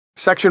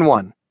Section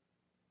 1.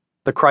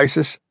 The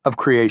Crisis of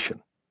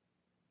Creation.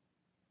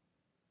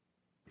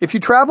 If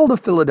you travel to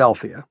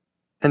Philadelphia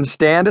and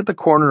stand at the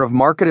corner of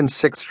Market and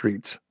 6th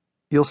Streets,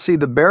 you'll see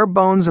the bare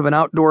bones of an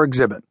outdoor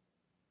exhibit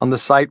on the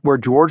site where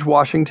George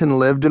Washington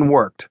lived and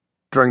worked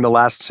during the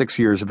last 6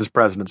 years of his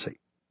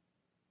presidency.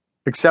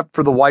 Except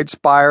for the white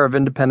spire of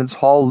Independence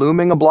Hall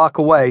looming a block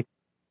away,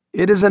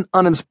 it is an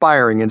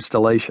uninspiring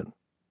installation.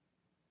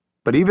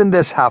 But even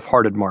this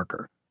half-hearted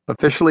marker,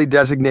 officially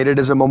designated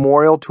as a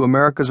memorial to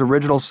America's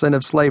original sin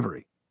of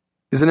slavery,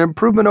 is an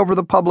improvement over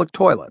the public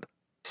toilet,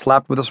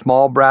 slapped with a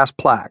small brass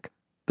plaque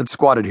that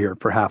squatted here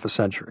for half a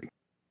century.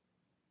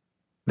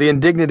 The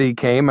indignity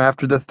came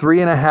after the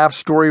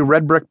 3.5-story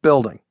red brick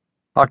building,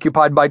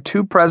 occupied by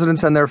 2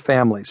 presidents and their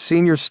families,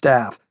 senior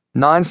staff,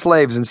 9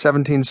 slaves and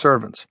 17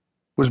 servants,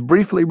 was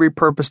briefly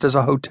repurposed as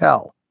a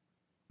hotel,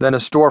 then a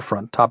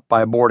storefront topped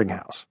by a boarding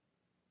house.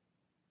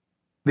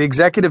 The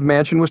executive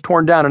mansion was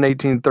torn down in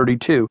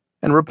 1832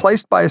 and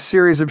replaced by a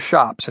series of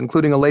shops,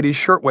 including a ladies'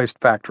 shirtwaist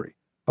factory,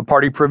 a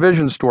party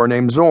provision store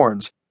named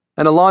Zorn's,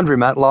 and a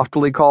laundromat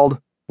loftily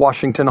called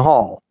Washington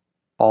Hall,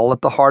 all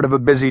at the heart of a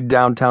busy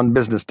downtown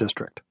business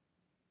district.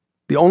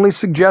 The only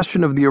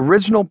suggestion of the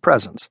original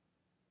presence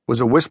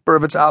was a whisper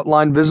of its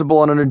outline visible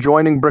on an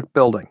adjoining brick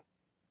building.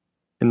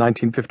 In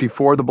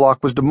 1954, the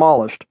block was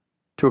demolished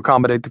to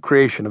accommodate the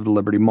creation of the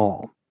Liberty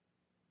Mall.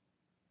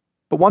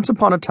 But once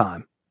upon a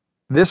time,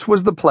 this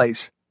was the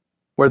place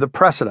where the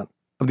precedent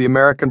of the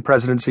American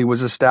presidency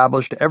was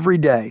established every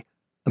day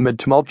amid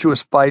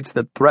tumultuous fights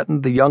that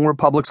threatened the young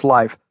republic's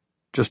life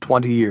just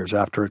 20 years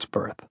after its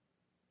birth.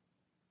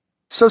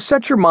 So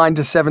set your mind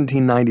to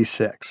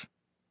 1796,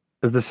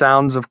 as the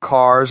sounds of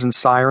cars and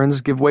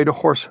sirens give way to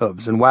horse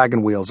hooves and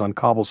wagon wheels on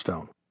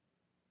cobblestone.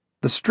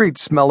 The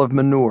streets smell of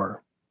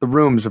manure, the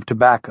rooms of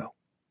tobacco.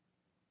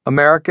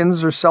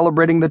 Americans are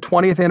celebrating the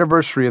 20th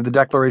anniversary of the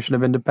Declaration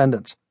of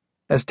Independence,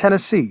 as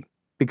Tennessee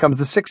becomes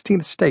the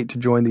 16th state to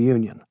join the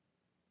Union.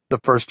 The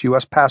first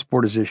U.S.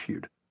 passport is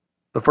issued,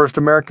 the first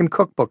American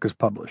cookbook is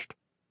published,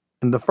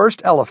 and the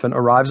first elephant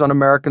arrives on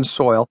American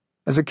soil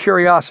as a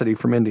curiosity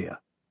from India.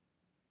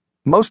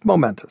 Most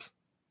momentous,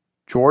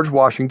 George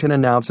Washington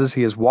announces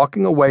he is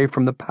walking away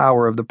from the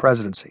power of the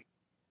presidency,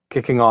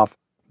 kicking off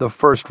the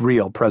first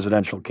real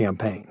presidential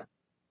campaign.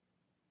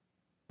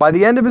 By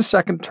the end of his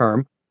second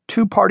term,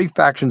 2 party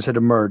factions had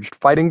emerged,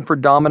 fighting for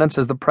dominance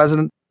as the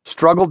president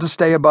struggled to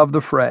stay above the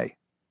fray.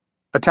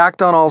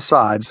 Attacked on all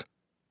sides,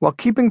 while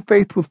keeping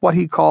faith with what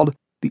he called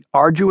the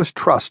arduous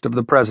trust of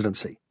the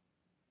presidency,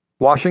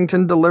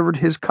 Washington delivered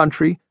his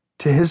country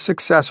to his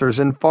successors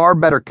in far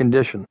better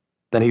condition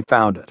than he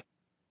found it.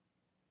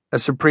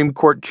 As Supreme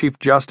Court Chief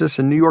Justice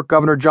and New York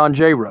Governor John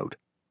Jay wrote,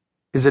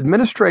 his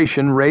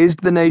administration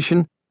raised the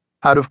nation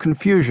out of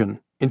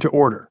confusion into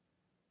order,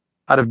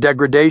 out of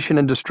degradation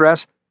and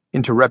distress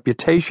into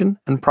reputation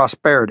and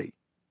prosperity.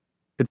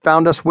 It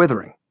found us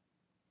withering.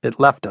 It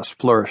left us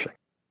flourishing.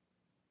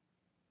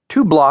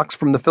 2 blocks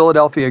from the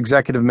Philadelphia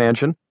Executive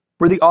Mansion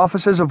were the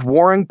offices of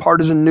warring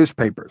partisan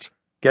newspapers,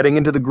 getting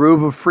into the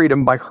groove of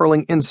freedom by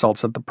hurling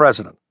insults at the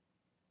president.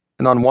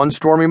 And on one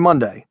stormy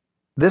Monday,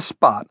 this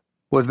spot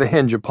was the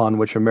hinge upon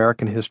which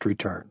American history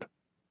turned.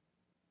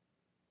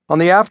 On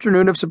the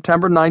afternoon of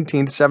September 19,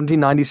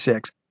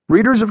 1796,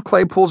 readers of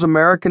Claypool's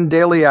American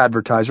Daily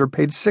Advertiser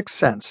paid 6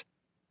 cents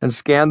and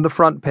scanned the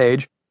front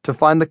page to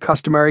find the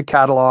customary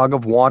catalog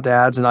of want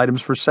ads and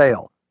items for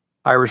sale,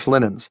 Irish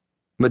linens,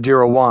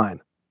 Madeira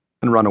wine,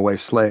 and runaway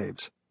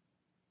slaves.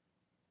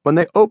 When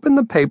they opened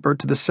the paper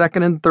to the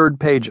 2nd and 3rd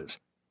pages,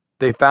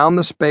 they found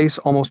the space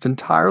almost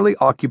entirely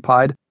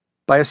occupied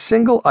by a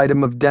single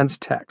item of dense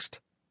text,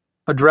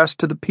 addressed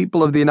to the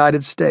people of the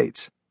United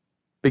States,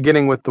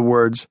 beginning with the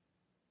words,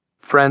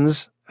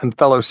 "Friends and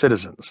fellow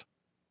citizens,"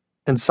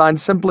 and signed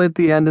simply at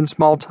the end in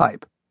small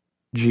type,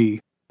 G.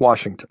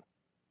 Washington.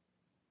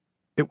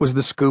 It was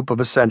the scoop of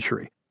a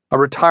century, a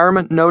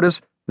retirement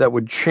notice that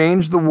would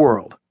change the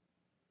world.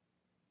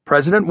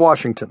 President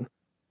Washington,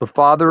 the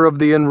father of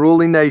the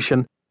unruly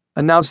nation,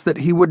 announced that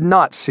he would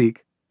not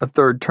seek a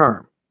 3rd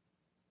term.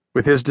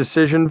 With his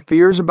decision,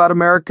 fears about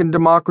American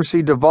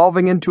democracy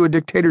devolving into a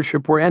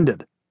dictatorship were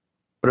ended,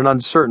 but an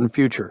uncertain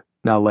future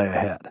now lay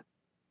ahead.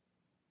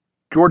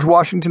 George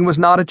Washington was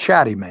not a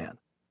chatty man,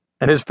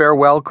 and his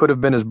farewell could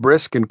have been as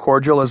brisk and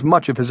cordial as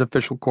much of his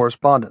official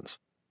correspondence.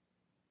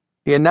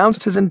 He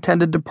announced his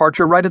intended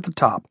departure right at the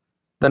top,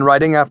 then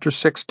writing after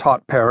 6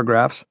 taut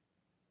paragraphs,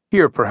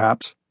 "Here,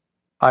 perhaps,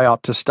 I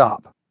ought to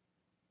stop."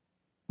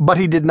 But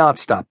he did not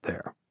stop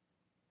there.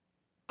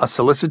 "A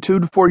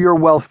solicitude for your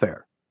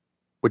welfare,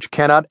 which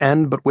cannot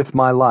end but with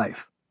my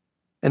life,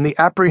 and the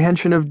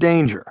apprehension of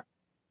danger,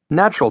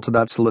 natural to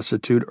that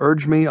solicitude,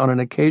 urge me on an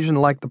occasion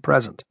like the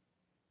present,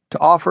 to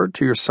offer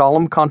to your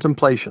solemn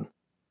contemplation,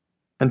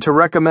 and to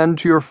recommend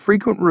to your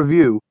frequent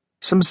review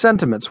some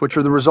sentiments which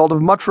are the result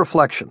of much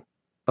reflection,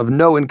 of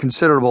no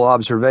inconsiderable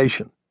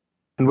observation,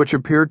 and which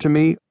appear to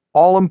me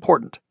all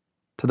important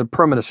to the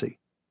permanency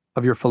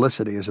of your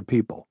felicity as a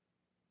people."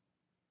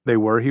 They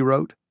were, he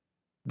wrote,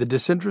 the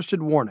disinterested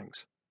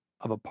warnings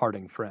of a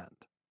parting friend.